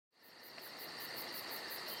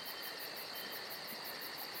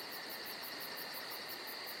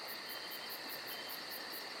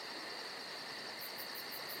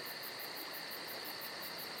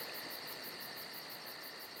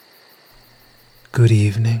Good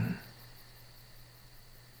evening,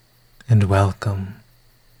 and welcome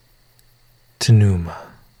to Numa.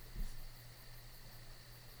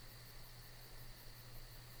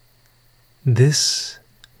 This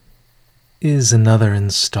is another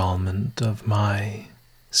installment of my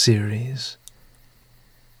series,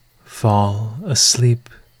 Fall Asleep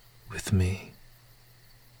with Me,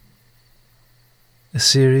 a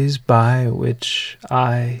series by which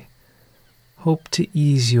I hope to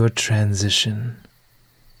ease your transition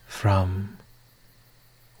from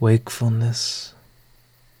wakefulness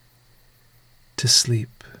to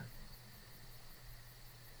sleep.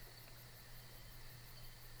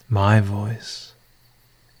 My voice,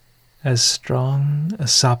 as strong a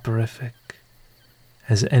soporific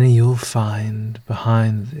as any you'll find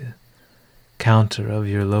behind the counter of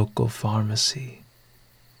your local pharmacy,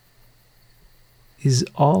 is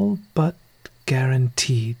all but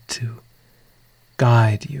guaranteed to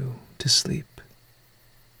guide you to sleep,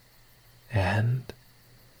 and,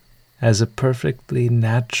 as a perfectly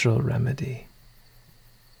natural remedy,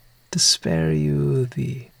 to spare you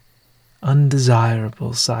the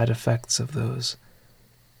undesirable side effects of those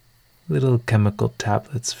little chemical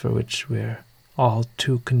tablets for which we're all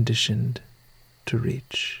too conditioned to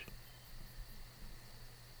reach.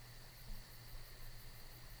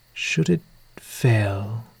 Should it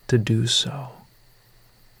fail to do so,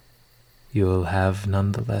 you'll have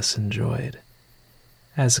nonetheless enjoyed,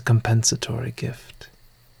 as a compensatory gift,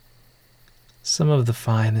 some of the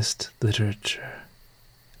finest literature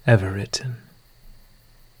ever written.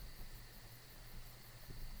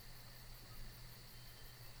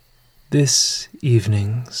 This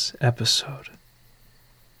evening's episode,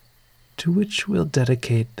 to which we'll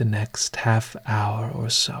dedicate the next half hour or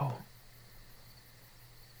so,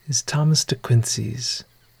 is Thomas de Quincey's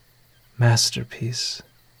masterpiece,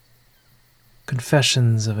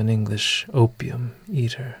 Confessions of an English Opium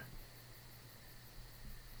Eater.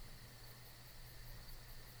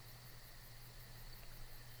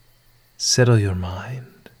 Settle your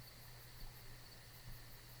mind.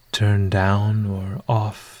 Turn down or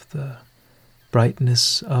off the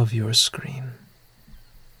brightness of your screen.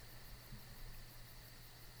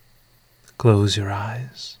 Close your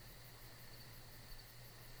eyes.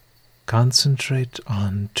 Concentrate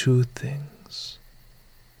on two things: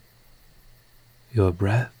 your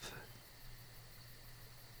breath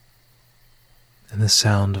and the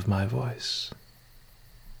sound of my voice.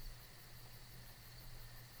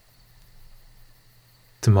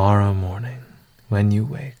 Tomorrow morning, when you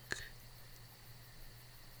wake,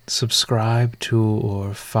 subscribe to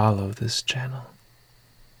or follow this channel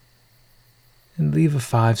and leave a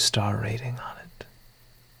 5-star rating on it.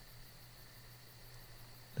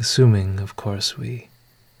 Assuming, of course, we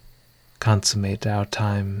consummate our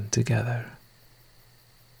time together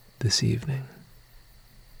this evening.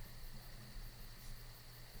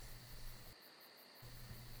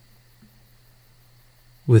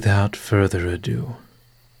 Without further ado,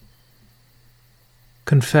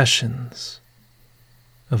 Confessions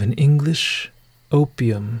of an English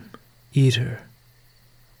Opium Eater.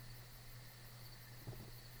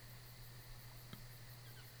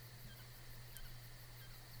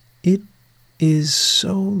 It is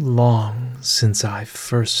so long since I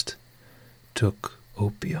first took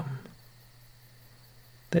opium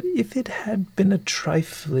that if it had been a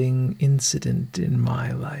trifling incident in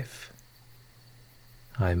my life,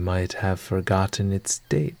 I might have forgotten its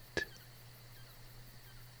date.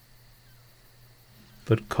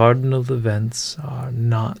 But cardinal events are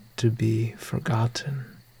not to be forgotten,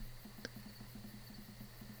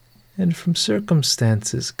 and from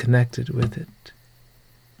circumstances connected with it,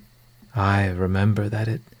 I remember that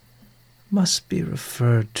it must be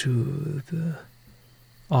referred to the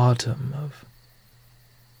autumn of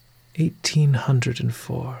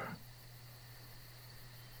 1804.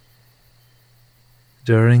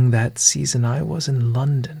 During that season I was in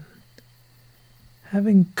London,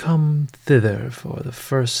 having come thither for the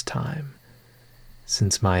first time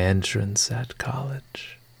since my entrance at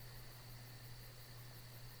college.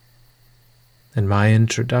 And my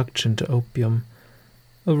introduction to opium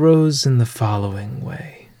arose in the following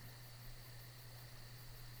way.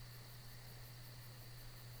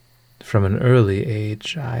 From an early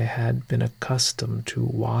age, I had been accustomed to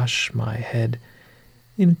wash my head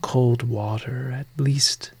in cold water at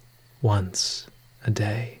least once a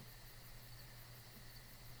day.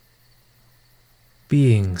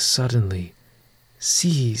 Being suddenly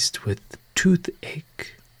seized with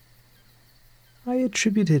toothache, I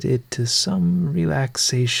attributed it to some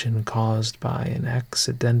relaxation caused by an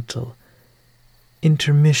accidental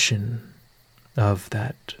intermission of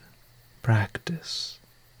that practice.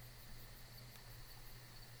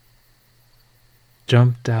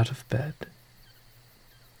 jumped out of bed,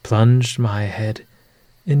 plunged my head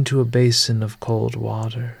into a basin of cold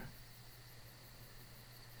water,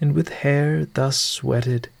 and with hair thus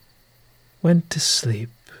wetted, went to sleep.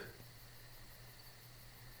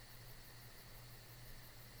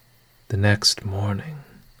 The next morning,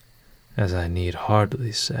 as I need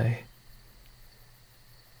hardly say,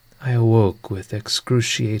 I awoke with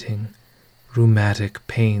excruciating rheumatic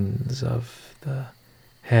pains of the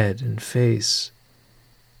head and face,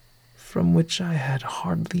 from which I had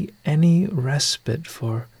hardly any respite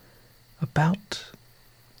for about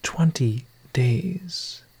 20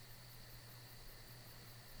 days.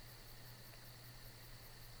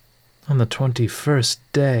 On the 21st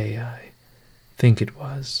day, I think it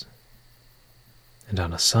was, and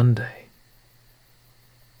on a Sunday,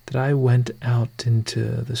 that I went out into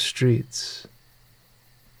the streets,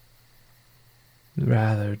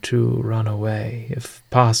 rather to run away, if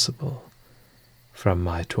possible, from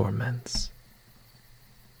my torments,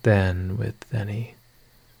 than with any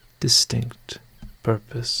distinct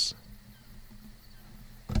purpose.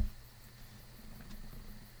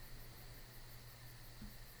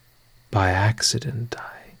 By accident,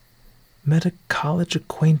 I met a college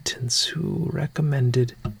acquaintance who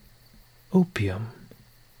recommended opium.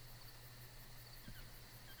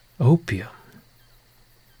 Opium,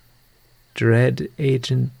 dread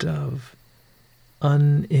agent of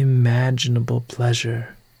unimaginable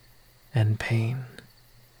pleasure and pain.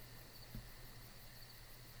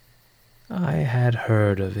 I had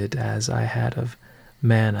heard of it as I had of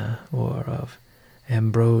manna or of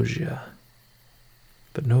ambrosia,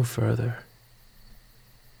 but no further.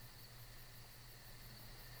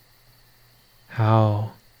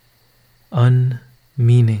 How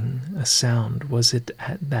unmeaning a sound was it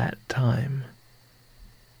at that time?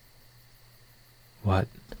 What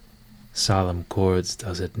solemn chords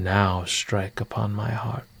does it now strike upon my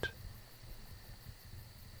heart?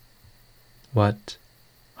 What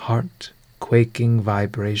heart-quaking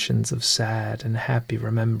vibrations of sad and happy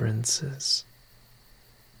remembrances!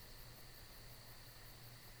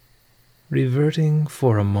 Reverting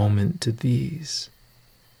for a moment to these,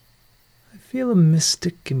 I feel a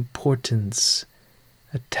mystic importance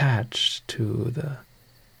attached to the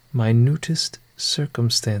minutest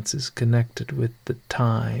circumstances connected with the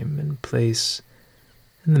time and place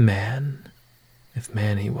and the man, if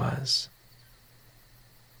man he was,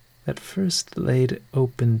 that first laid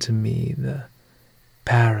open to me the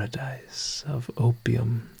paradise of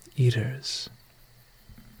opium eaters.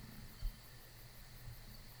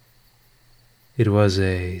 It was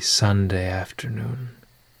a Sunday afternoon,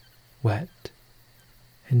 wet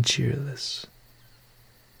and cheerless,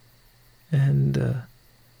 and a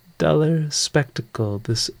duller spectacle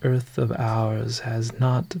this earth of ours has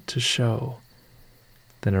not to show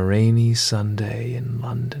than a rainy Sunday in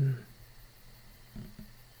London.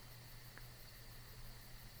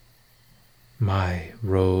 My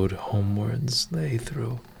road homewards lay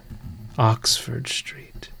through Oxford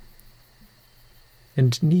Street,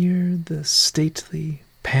 and near the stately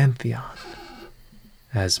Pantheon,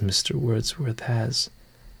 as Mr. Wordsworth has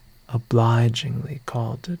obligingly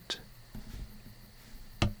called it,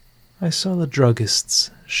 I saw the druggist's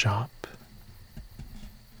shop.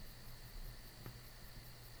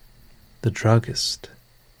 The druggist,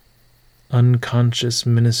 unconscious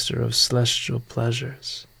minister of celestial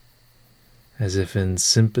pleasures, as if in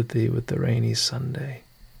sympathy with the rainy Sunday,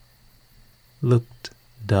 looked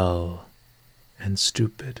dull and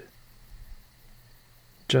stupid,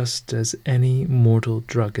 just as any mortal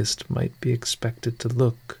druggist might be expected to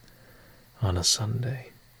look on a Sunday.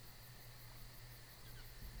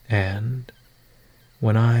 And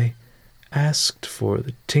when I asked for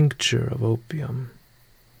the tincture of opium,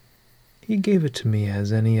 he gave it to me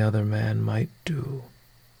as any other man might do.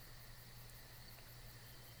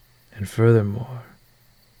 And furthermore,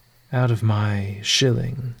 out of my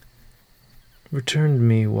shilling, returned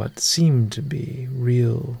me what seemed to be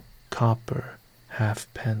real copper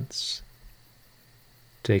halfpence,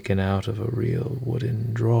 taken out of a real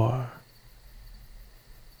wooden drawer.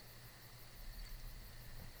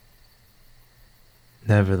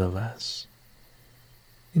 Nevertheless,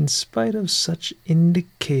 in spite of such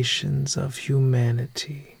indications of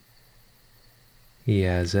humanity, he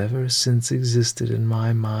has ever since existed in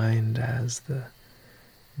my mind as the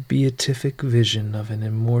beatific vision of an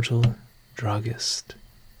immortal druggist,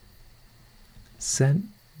 sent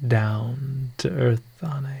down to earth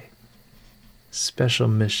on a special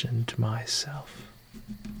mission to myself.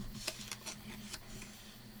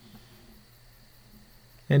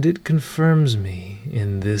 And it confirms me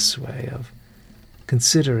in this way of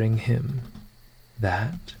considering him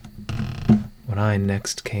that, When I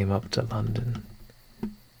next came up to London,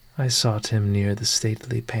 I sought him near the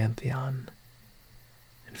stately Pantheon,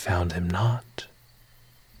 and found him not.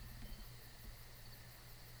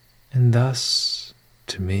 And thus,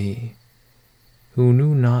 to me, who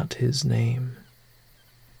knew not his name,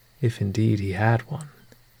 if indeed he had one,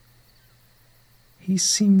 he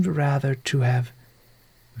seemed rather to have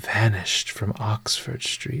vanished from Oxford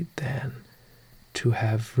Street than to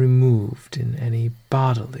have removed in any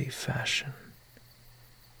bodily fashion.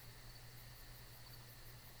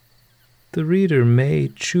 The reader may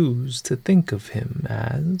choose to think of him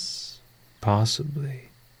as, possibly,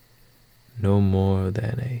 no more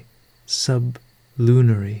than a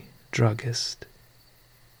sublunary druggist.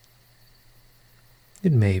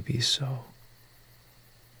 It may be so,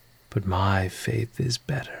 but my faith is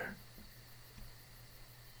better.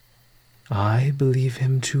 I believe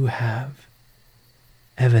him to have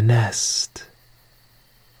evanesced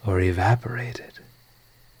or evaporated.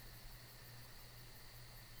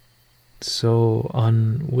 So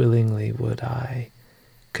unwillingly would I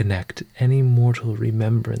connect any mortal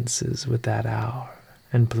remembrances with that hour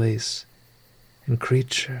and place and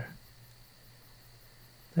creature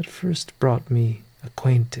that first brought me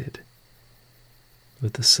acquainted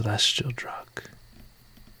with the celestial drug.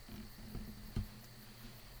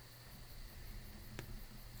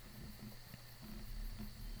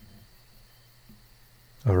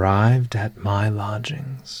 Arrived at my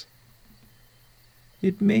lodgings,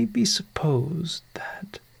 it may be supposed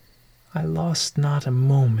that I lost not a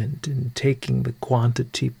moment in taking the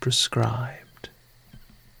quantity prescribed.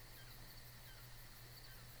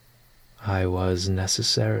 I was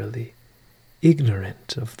necessarily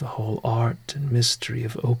ignorant of the whole art and mystery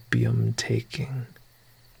of opium taking,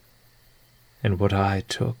 and what I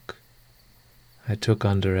took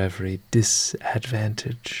under every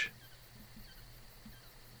disadvantage.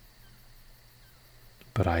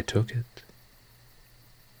 But I took it,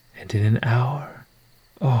 and in an hour,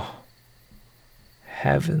 oh,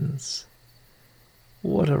 heavens,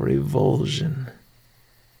 what a revulsion,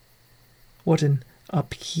 what an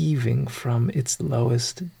upheaving from its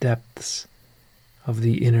lowest depths of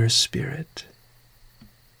the inner spirit,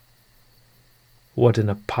 what an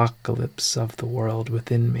apocalypse of the world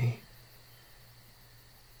within me.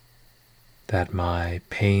 That my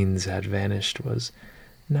pains had vanished was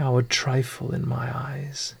now a trifle in my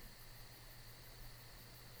eyes.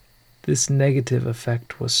 This negative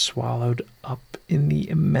effect was swallowed up in the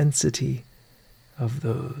immensity of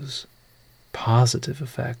those positive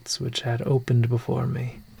effects which had opened before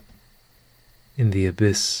me, in the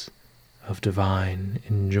abyss of divine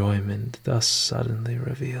enjoyment thus suddenly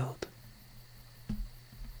revealed.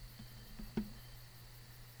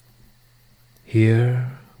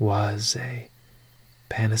 Here was a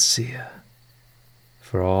panacea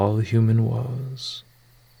for all human woes.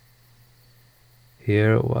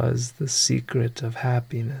 Here was the secret of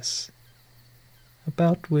happiness,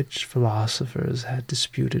 about which philosophers had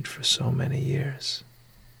disputed for so many years.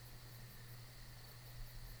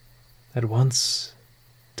 At once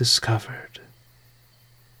discovered,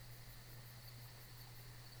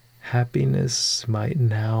 happiness might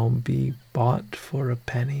now be bought for a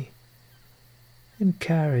penny and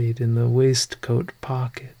carried in the waistcoat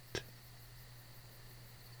pocket.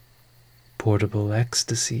 Portable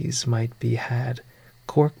ecstasies might be had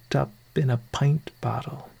corked up in a pint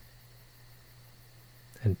bottle,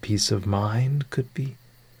 and peace of mind could be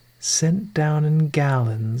sent down in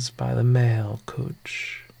gallons by the mail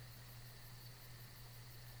coach.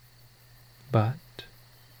 But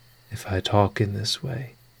if I talk in this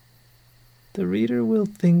way, the reader will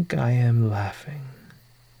think I am laughing,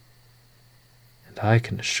 and I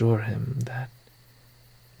can assure him that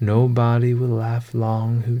nobody will laugh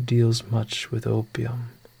long who deals much with opium.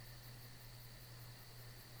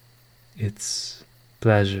 Its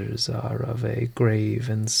pleasures are of a grave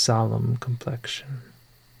and solemn complexion,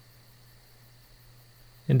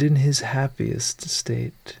 and in his happiest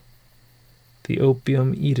state, the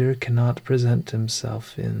opium eater cannot present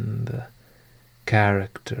himself in the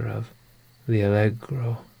character of the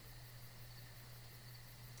Allegro.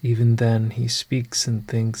 Even then he speaks and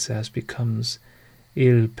thinks as becomes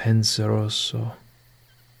il penseroso.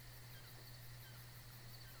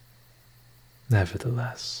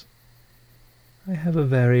 Nevertheless, I have a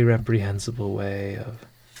very reprehensible way of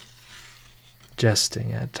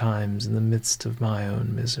jesting at times in the midst of my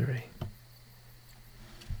own misery.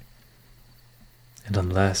 And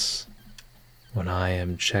unless, when I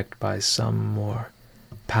am checked by some more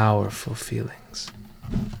powerful feelings,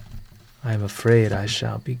 I am afraid I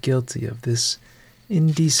shall be guilty of this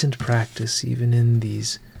indecent practice even in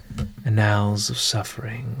these annals of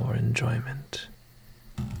suffering or enjoyment.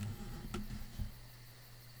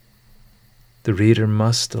 The reader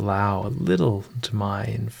must allow a little to my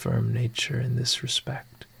infirm nature in this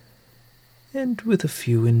respect, and with a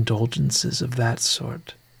few indulgences of that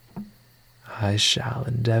sort, I shall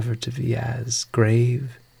endeavor to be as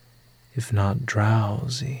grave, if not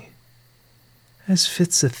drowsy, as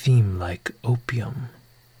fits a theme like opium,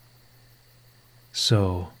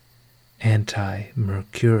 so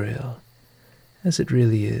anti-mercurial as it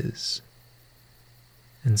really is,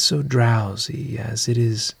 and so drowsy as it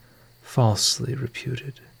is falsely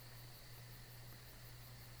reputed.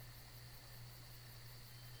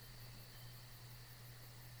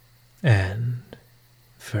 And,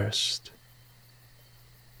 first,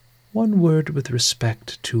 one word with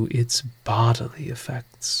respect to its bodily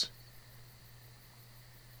effects.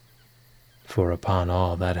 For upon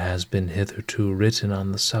all that has been hitherto written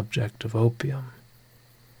on the subject of opium,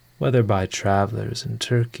 whether by travelers in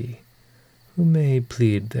Turkey, who may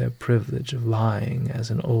plead their privilege of lying as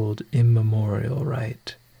an old immemorial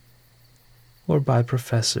right, or by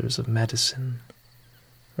professors of medicine,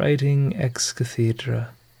 writing ex cathedra,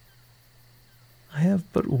 I have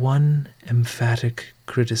but one emphatic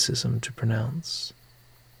criticism to pronounce.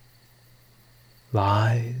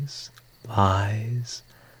 Lies, lies,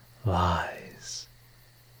 lies.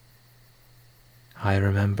 I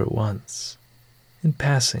remember once, in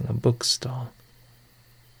passing a bookstall,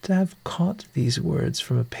 to have caught these words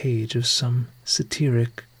from a page of some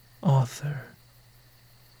satiric author.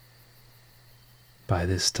 By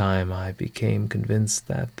this time I became convinced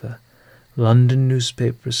that the London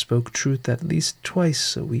newspapers spoke truth at least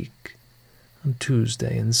twice a week, on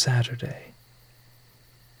Tuesday and Saturday,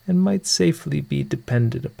 and might safely be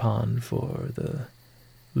depended upon for the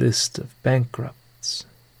list of bankrupts.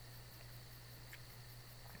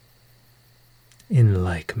 In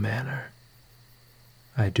like manner,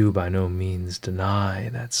 I do by no means deny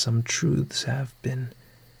that some truths have been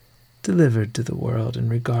delivered to the world in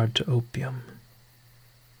regard to opium.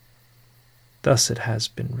 Thus it has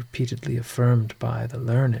been repeatedly affirmed by the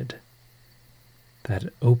learned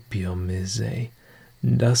that opium is a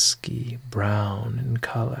dusky brown in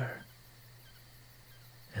color,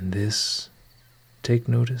 and this, take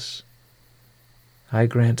notice, I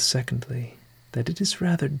grant secondly that it is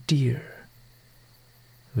rather dear,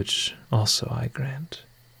 which also I grant.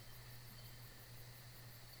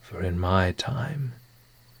 For in my time,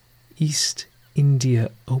 East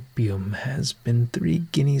India opium has been 3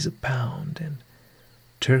 guineas a pound, and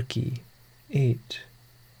Turkey 8.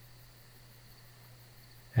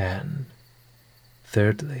 And,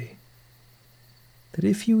 thirdly, that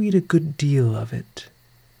if you eat a good deal of it,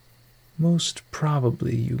 most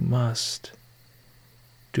probably you must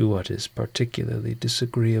do what is particularly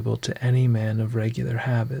disagreeable to any man of regular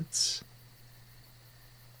habits: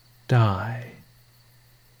 die.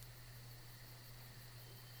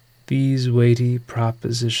 These weighty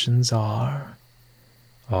propositions are,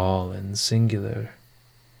 all in singular,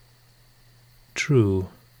 true.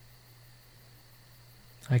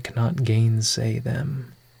 I cannot gainsay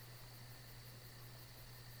them.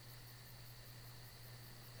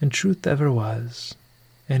 And truth ever was,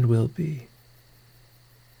 and will be,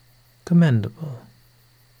 commendable.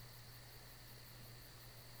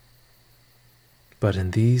 But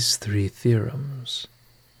in these 3 theorems,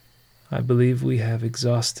 I believe we have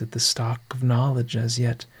exhausted the stock of knowledge as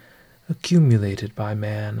yet accumulated by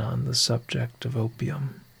man on the subject of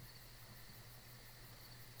opium.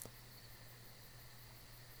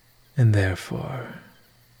 And therefore,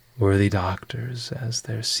 worthy doctors, as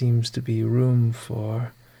there seems to be room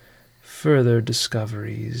for further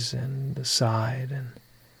discoveries and aside, and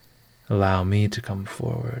allow me to come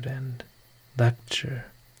forward and lecture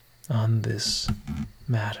on this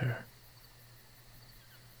matter.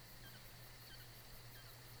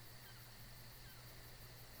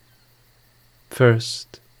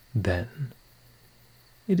 First, then,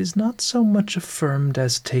 it is not so much affirmed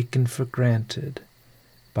as taken for granted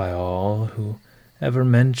by all who ever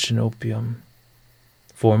mention opium,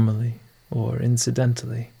 formally or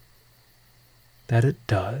incidentally, that it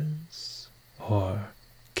does, or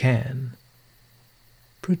can,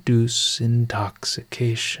 produce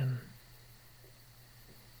intoxication.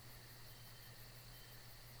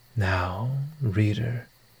 Now, reader,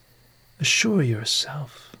 assure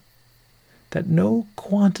yourself that no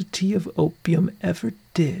quantity of opium ever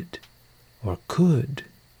did or could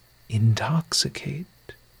intoxicate.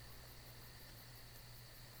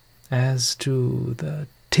 As to the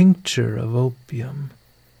tincture of opium,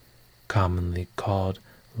 commonly called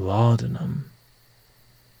laudanum,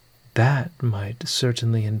 That might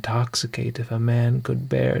certainly intoxicate if a man could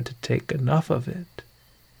bear to take enough of it.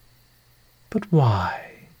 But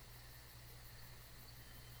why?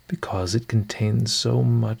 Because it contains so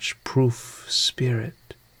much proof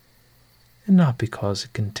spirit, and not because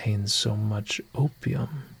it contains so much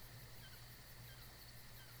opium.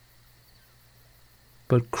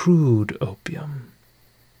 But crude opium,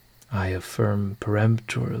 I affirm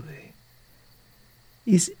peremptorily,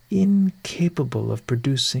 is incapable of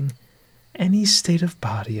producing any state of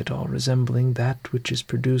body at all resembling that which is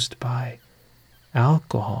produced by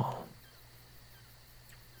alcohol,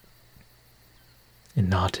 and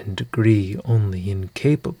not in degree only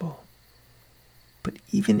incapable, but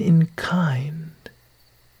even in kind.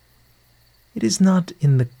 It is not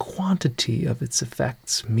in the quantity of its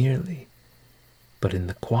effects merely, but in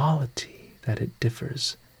the quality that it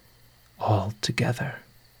differs altogether.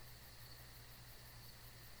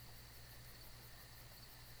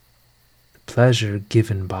 The pleasure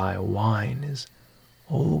given by wine is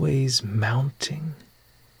always mounting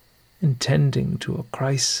and tending to a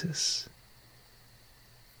crisis,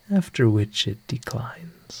 after which it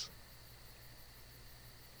declines.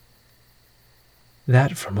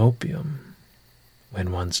 That from opium,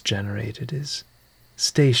 when once generated, is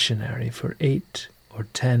stationary for 8 or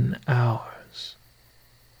 10 hours.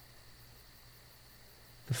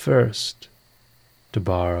 The first, to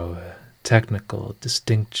borrow a technical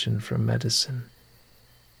distinction from medicine,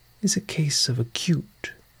 is a case of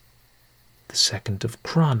acute, the second of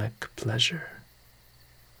chronic pleasure.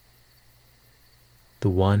 The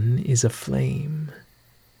one is a flame,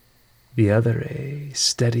 the other a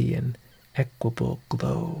steady and equable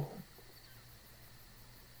glow.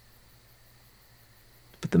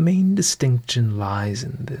 But the main distinction lies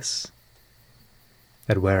in this,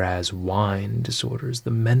 that whereas wine disorders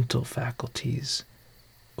the mental faculties,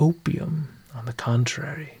 opium, on the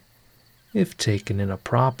contrary, if taken in a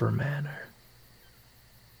proper manner,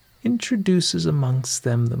 introduces amongst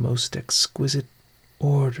them the most exquisite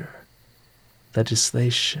order,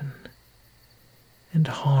 legislation, and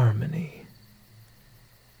harmony.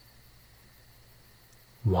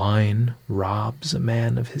 Wine robs a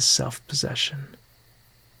man of his self-possession.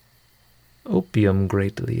 Opium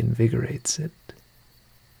greatly invigorates it.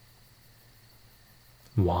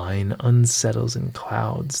 Wine unsettles and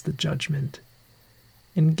clouds the judgment,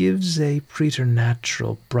 and gives a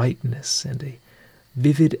preternatural brightness and a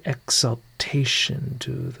vivid exaltation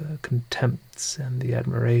to the contempts and the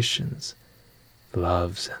admirations, the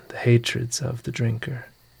loves and the hatreds of the drinker.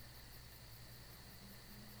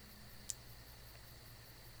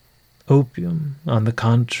 Opium, on the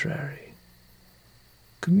contrary,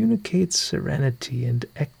 communicates serenity and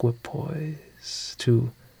equipoise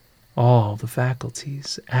to all the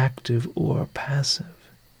faculties, active or passive,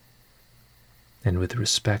 and with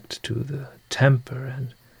respect to the temper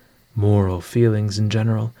and moral feelings in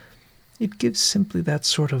general, it gives simply that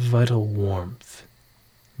sort of vital warmth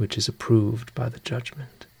which is approved by the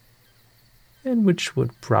judgment, and which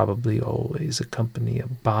would probably always accompany a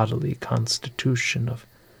bodily constitution of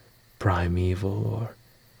primeval or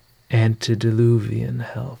antediluvian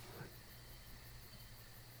health.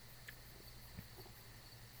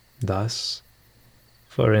 Thus,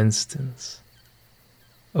 for instance,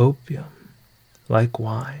 opium, like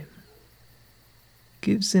wine,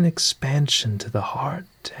 gives an expansion to the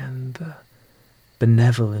heart and the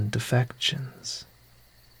benevolent affections.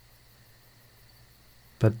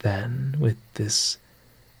 But then, with this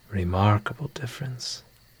remarkable difference,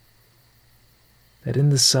 that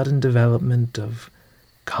in the sudden development of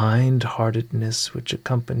kind-heartedness which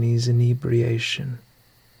accompanies inebriation,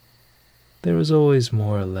 there is always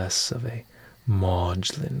more or less of a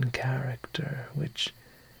maudlin character, which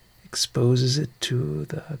exposes it to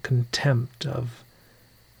the contempt of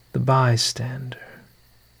the bystander.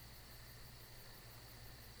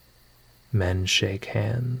 Men shake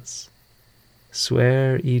hands,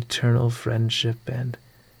 swear eternal friendship, and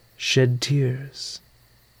shed tears.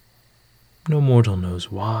 No mortal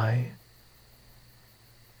knows why,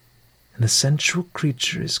 and the sensual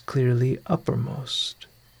creature is clearly uppermost.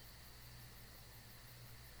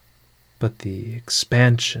 But the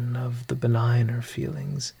expansion of the benigner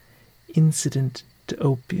feelings incident to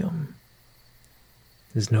opium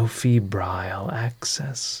is no febrile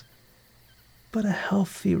access, but a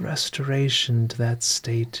healthy restoration to that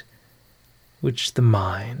state which the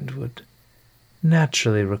mind would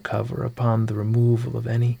naturally recover upon the removal of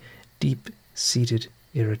any deep-seated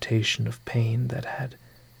irritation of pain that had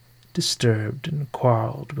disturbed and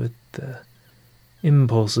quarreled with the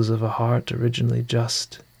impulses of a heart originally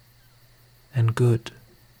just and good.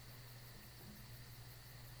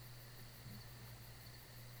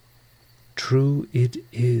 true it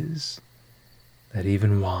is that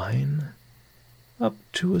even wine, up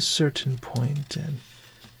to a certain point and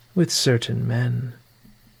with certain men,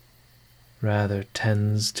 rather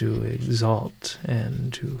tends to exalt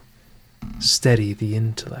and to steady the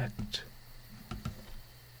intellect.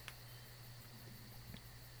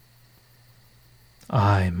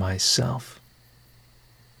 I myself,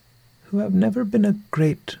 who have never been a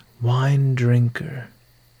great wine drinker,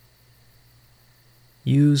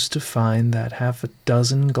 used to find that half a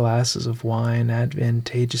dozen glasses of wine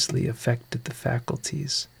advantageously affected the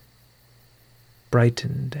faculties,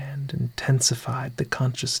 brightened and intensified the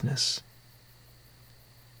consciousness,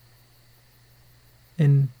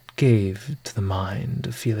 and gave to the mind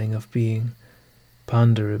a feeling of being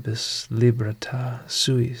ponderibus liberata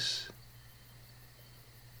suis.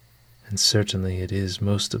 And certainly it is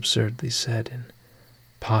most absurdly said in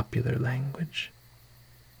popular language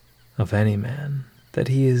of any man that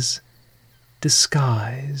he is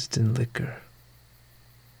disguised in liquor.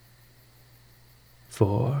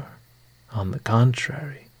 For, on the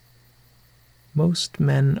contrary, most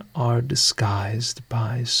men are disguised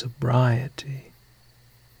by sobriety,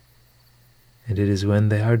 and it is when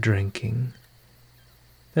they are drinking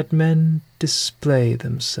that men display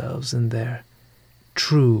themselves in their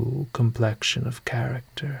true complexion of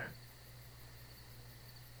character,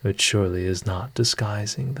 which surely is not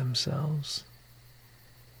disguising themselves.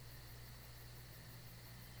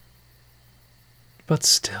 But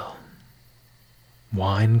still,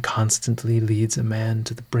 wine constantly leads a man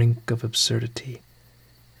to the brink of absurdity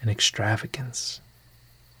and extravagance,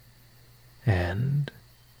 and,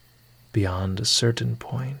 beyond a certain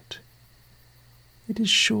point, it is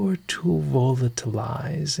sure to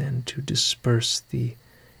volatilize and to disperse the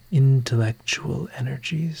intellectual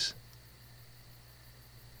energies.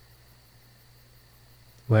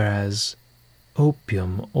 Whereas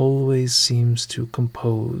opium always seems to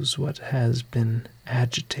compose what has been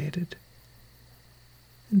agitated,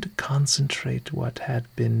 and to concentrate what had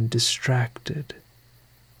been distracted.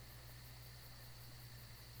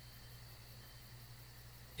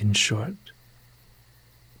 In short,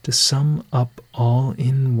 to sum up all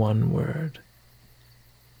in one word,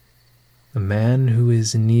 a man who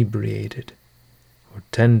is inebriated, or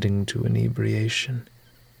tending to inebriation,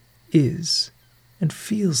 is, and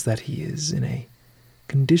feels that he is, in a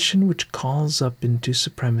condition which calls up into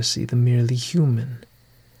supremacy the merely human,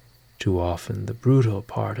 too often the brutal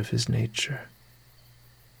part of his nature.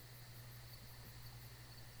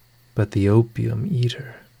 But the opium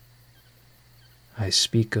eater, I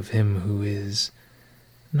speak of him who is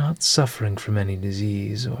not suffering from any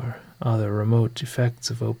disease or other remote effects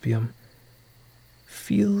of opium,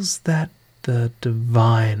 feels that the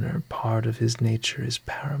diviner part of his nature is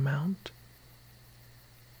paramount.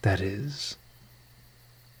 That is,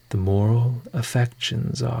 the moral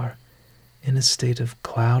affections are in a state of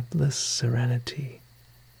cloudless serenity,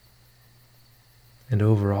 and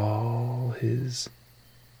over all his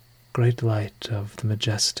great light of the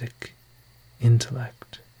majestic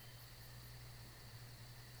intellect.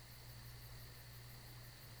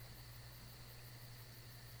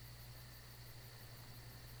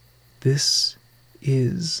 This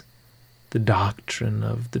is the doctrine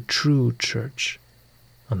of the true church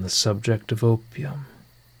on the subject of opium,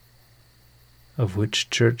 of which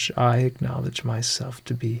church I acknowledge myself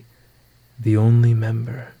to be the only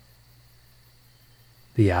member,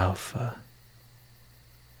 the Alpha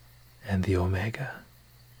and the Omega.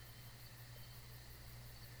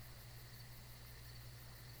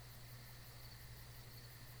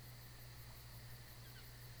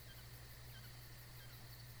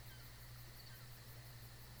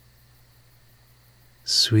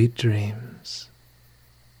 Sweet dreams,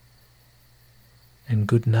 and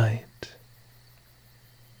good night.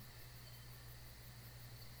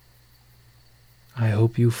 I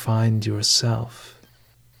hope you find yourself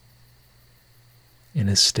in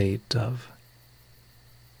a state of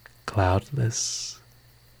cloudless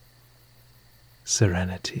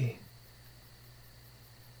serenity.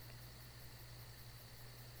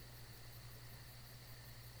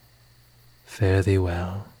 Fare thee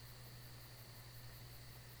well.